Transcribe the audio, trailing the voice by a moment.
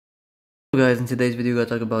Hello guys, in today's video we're going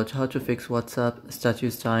to talk about how to fix WhatsApp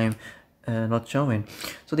status time not showing.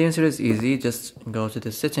 So the answer is easy. Just go to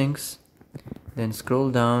the settings, then scroll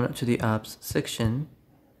down to the apps section,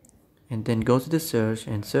 and then go to the search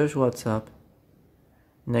and search WhatsApp.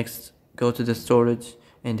 Next, go to the storage,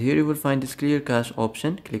 and here you will find this clear cache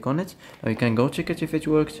option. Click on it. Now you can go check it if it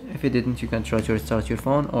worked. If it didn't, you can try to restart your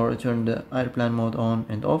phone or turn the airplane mode on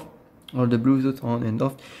and off, or the Bluetooth on and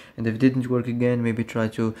off. And if it didn't work again, maybe try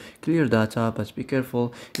to clear data, but be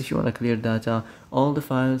careful. If you want to clear data, all the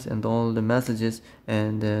files and all the messages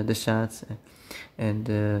and the chats and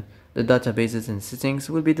the databases and settings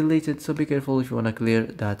will be deleted, so be careful if you want to clear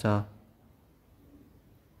data.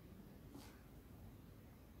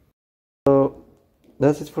 So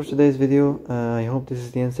that's it for today's video. I hope this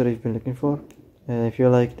is the answer you've been looking for. If you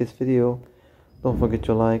like this video, don't forget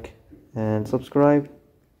to like and subscribe,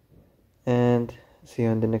 and see you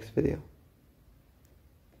in the next video.